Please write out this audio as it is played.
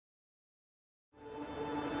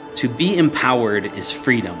To be empowered is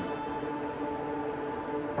freedom,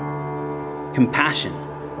 compassion,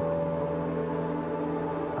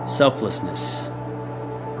 selflessness,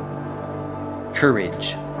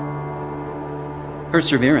 courage,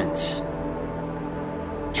 perseverance,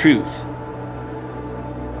 truth,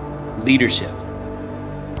 leadership.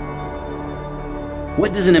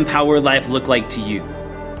 What does an empowered life look like to you?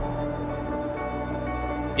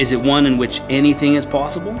 Is it one in which anything is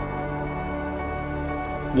possible?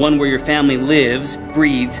 One where your family lives,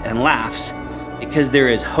 breathes, and laughs because there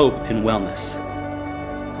is hope and wellness.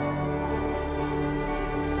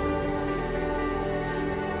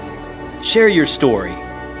 Share your story,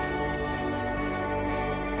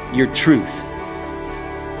 your truth,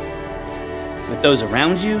 with those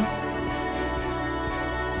around you,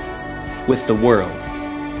 with the world.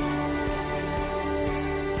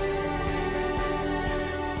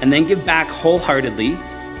 And then give back wholeheartedly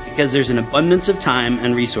because there's an abundance of time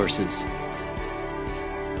and resources.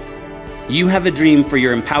 You have a dream for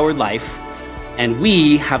your empowered life, and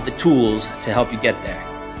we have the tools to help you get there.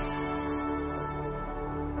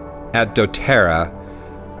 At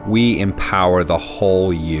doTERRA, we empower the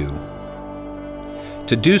whole you.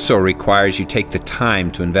 To do so requires you take the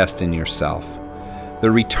time to invest in yourself.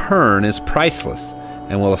 The return is priceless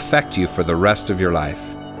and will affect you for the rest of your life.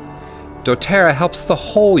 doTERRA helps the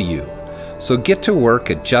whole you, so get to work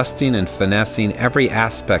adjusting and finessing every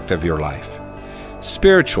aspect of your life.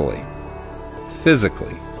 Spiritually,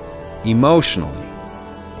 physically, emotionally,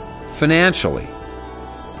 financially.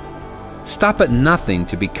 Stop at nothing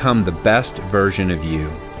to become the best version of you.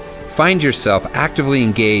 Find yourself actively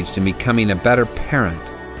engaged in becoming a better parent,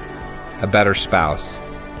 a better spouse,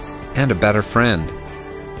 and a better friend.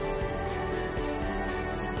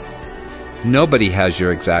 Nobody has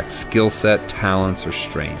your exact skill set, talents, or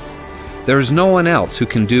strengths. There is no one else who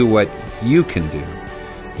can do what you can do.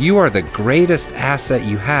 You are the greatest asset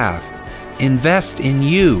you have. Invest in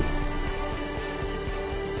you.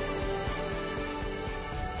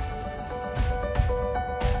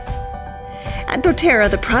 At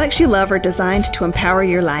doTERRA, the products you love are designed to empower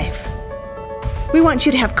your life. We want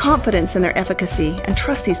you to have confidence in their efficacy and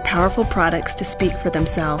trust these powerful products to speak for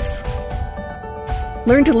themselves.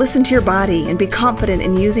 Learn to listen to your body and be confident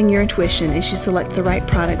in using your intuition as you select the right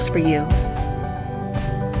products for you.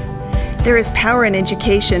 There is power in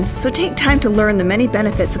education, so take time to learn the many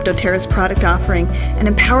benefits of doTERRA's product offering and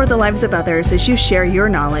empower the lives of others as you share your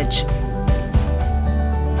knowledge.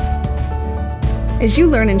 As you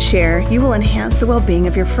learn and share, you will enhance the well-being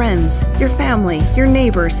of your friends, your family, your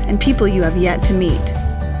neighbors, and people you have yet to meet.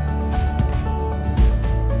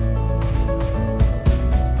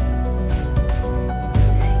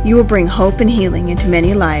 You will bring hope and healing into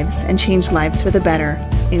many lives and change lives for the better,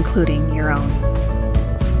 including your own.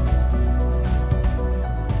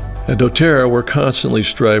 At doTERRA, we're constantly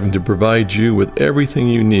striving to provide you with everything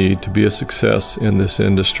you need to be a success in this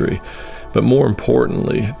industry, but more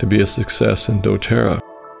importantly, to be a success in doTERRA.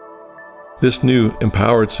 This new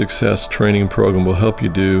Empowered Success training program will help you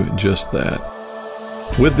do just that.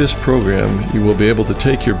 With this program, you will be able to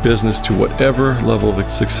take your business to whatever level of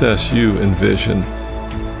success you envision.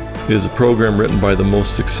 It is a program written by the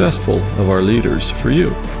most successful of our leaders for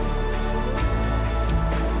you.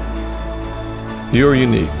 You're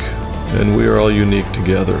unique, and we are all unique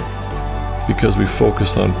together because we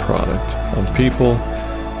focus on product, on people,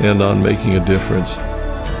 and on making a difference.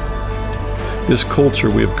 This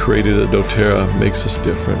culture we have created at doTERRA makes us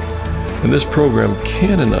different, and this program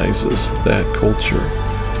canonizes that culture.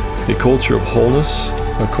 A culture of wholeness,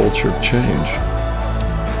 a culture of change.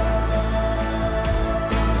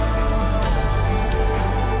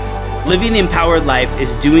 Living the empowered life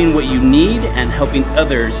is doing what you need and helping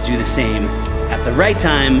others do the same at the right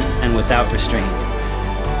time and without restraint.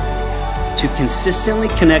 To consistently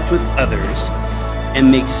connect with others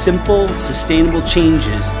and make simple, sustainable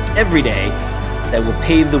changes every day that will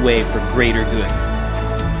pave the way for greater good.